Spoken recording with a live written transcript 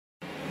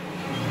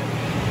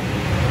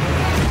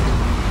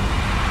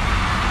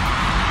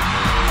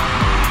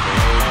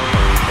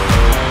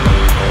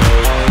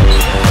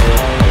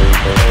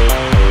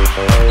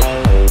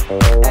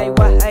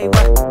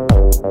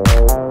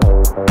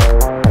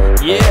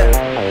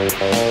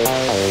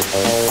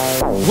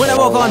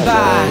walk on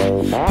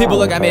by, people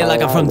look at me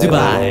like I'm from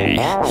Dubai.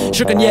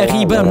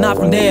 Shukanyeri, but I'm not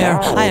from there.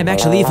 I am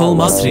actually full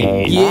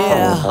Masri.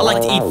 Yeah, I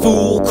like to eat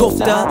fool,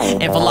 kofta,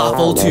 and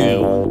falafel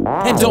too.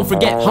 And don't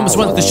forget, hummus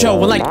runs the show.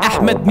 And like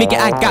Ahmed Mika,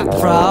 I got the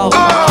frau.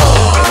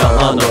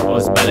 يلا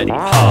نرقص بلدي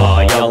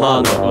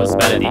يلا نرقص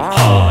بلدي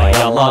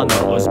يلا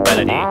نرقص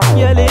بلدي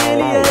يا ليل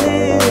يا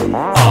ليل.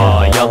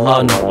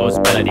 يلا نرقص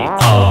بلدي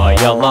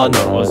يلا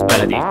نرقص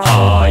بلدي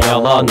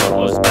يلا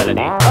نرقص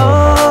بلدي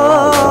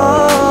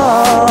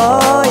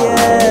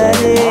يا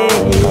ليل. يا ليل.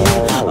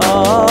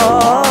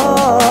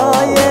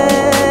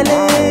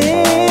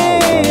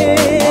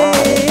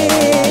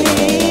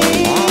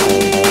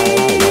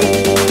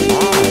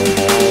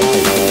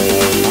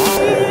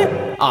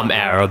 I'm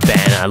Arab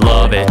and I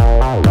love it.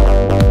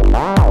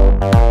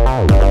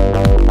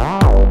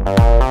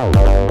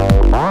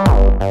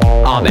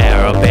 I'm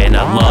Arab and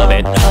I love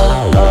it.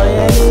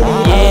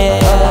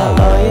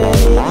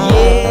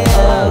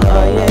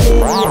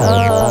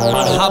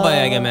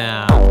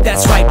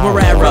 That's right, we're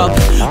Arab.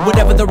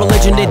 Whatever the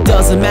religion, it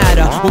doesn't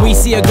matter. When we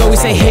see a girl, we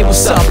say, hey,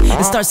 what's up?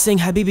 And start saying,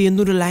 Habibi and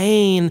Noodle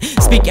Ain.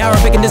 Speak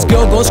Arabic and this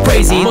girl goes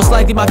crazy. Most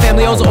likely my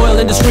family owns the oil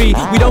industry.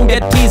 We don't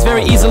get pleased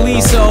very easily,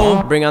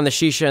 so bring on the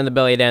shisha and the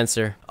belly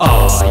dancer.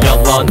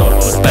 يلا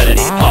نرقص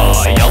بلدي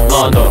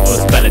يلا نرقص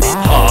بلدي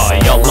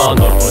يلا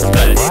نرقص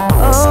بلدي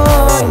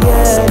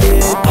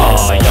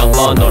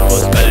يلا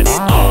نرقص بلدي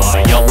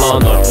يلا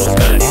نرقص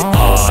بلدي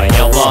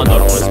يلا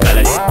نرقص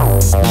بلدي.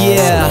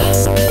 Yeah,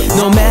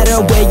 no matter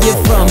where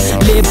you're from,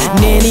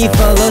 Lebanon,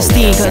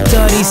 Palestine,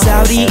 Qatar,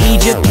 Saudi,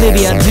 Egypt,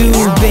 Libya,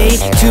 Dubai,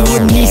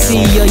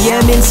 Tunisia,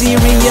 Yemen,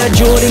 Syria,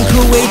 Jordan,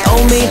 Kuwait,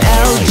 Oman,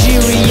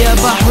 Algeria,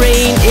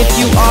 Bahrain. If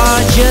you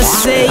are, just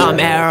say I'm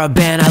Arab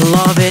and I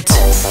love it.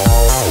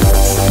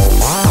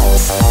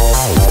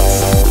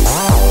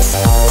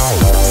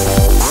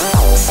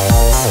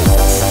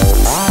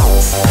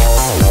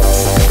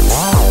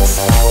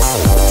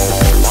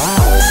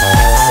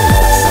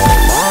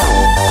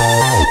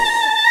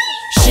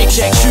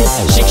 Shake shoot,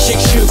 shake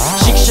shake shoot,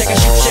 shake shake a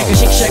shoot, shake a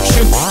shake shake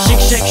shoot,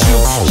 shake shake shoot,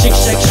 shake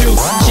shake shoot,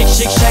 shake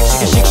shake shake shake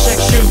a shake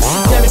shake shoot.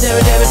 Damn it, damn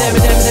it, damn it, damn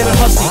it, damn it, damn it,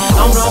 husky.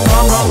 I'm wrong.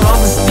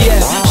 Yeah,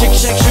 shake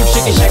shake shoot,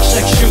 shake a shake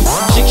shake shoot,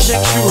 shake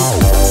shake shoot.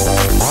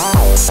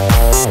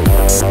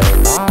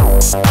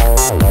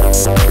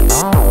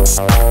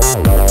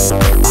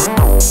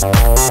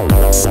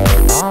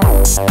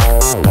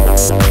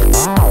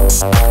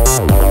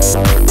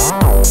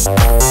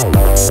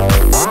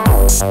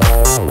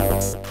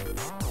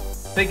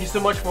 Thank you so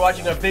much for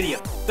watching our video.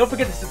 Don't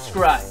forget to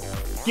subscribe,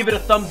 give it a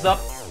thumbs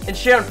up, and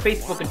share on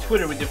Facebook and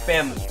Twitter with your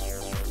family.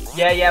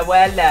 Yeah,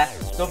 voila.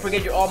 Don't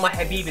forget you're all my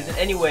Habibis, and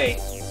anyway,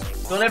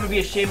 don't ever be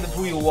ashamed of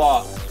who you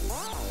are.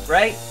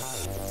 Right?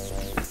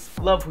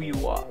 Love who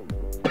you are.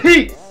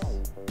 Peace!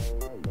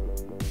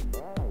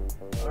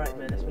 Alright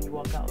man, that's when you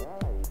walk out.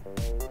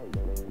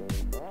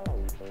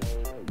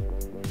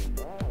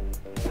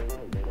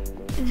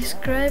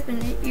 Subscribe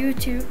on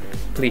YouTube.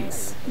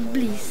 Please.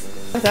 Please.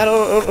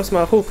 تعالوا ارقص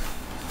مع اخوك.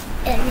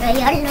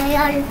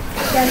 يلا